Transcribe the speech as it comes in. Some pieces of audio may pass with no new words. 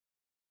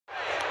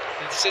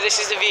So this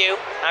is the view.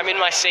 I'm in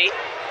my seat.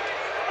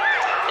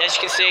 As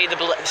you can see, the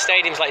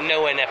stadium's like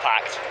nowhere near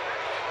packed.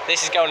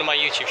 This is going to my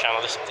YouTube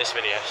channel, this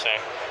video, so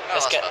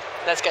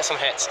let's get some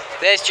hits.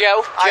 There's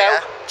Joe. Joe,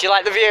 do you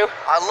like the view?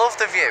 I love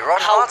the view. We're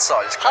on the hard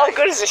side. It's great. How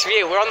good is this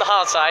view? We're on the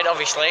hard side,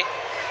 obviously.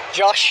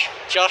 Josh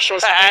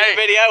wants to do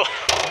the video.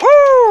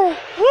 Woo!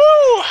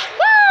 Woo!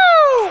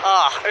 Woo!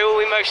 Who are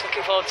we most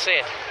looking forward to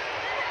seeing?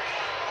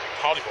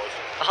 Hardy Boys.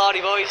 The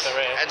Hardy Boys.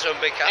 Enzo and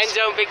Big Cass.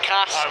 Enzo and Big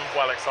Cass. I'm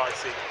well excited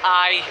to see.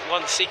 I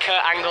want to see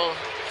Kurt Angle,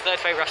 third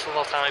favourite wrestler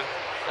of all time.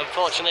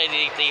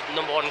 Unfortunately, the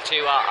number 1 and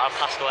 2 are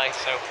passed away,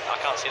 so I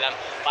can't see them.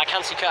 But I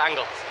can see Kurt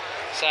Angle.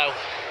 So,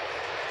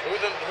 Who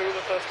are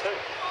the first two?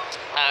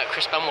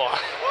 Chris Benoit,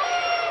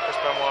 Chris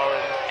Benoit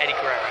and Eddie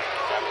Guerrero.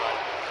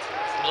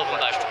 Love them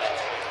both.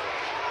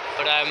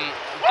 But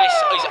this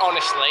is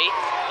honestly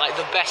like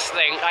the best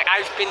thing. Like,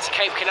 I've been to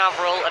Cape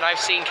Canaveral and I've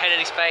seen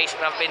Kennedy Space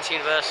and I've been to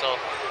Universal,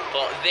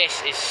 but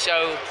this is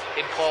so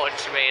important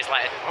to me. It's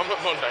like I'm at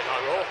Monday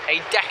Night Raw.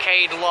 A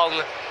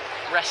decade-long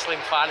wrestling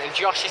fan, and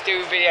Josh is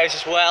doing videos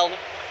as well.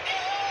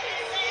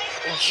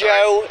 And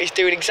Joe is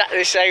doing exactly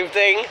the same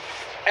thing.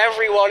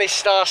 Everyone is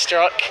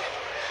starstruck.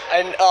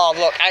 And oh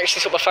look, I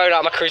actually took my phone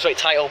out of my cruiserweight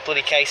title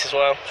bloody case as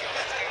well.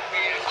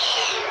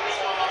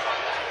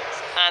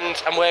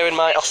 And I'm wearing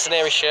my Austin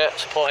Aries shirt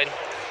supporting.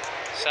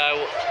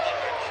 So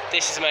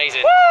this is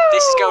amazing. Woo!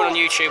 This is going on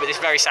YouTube at this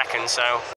very second, so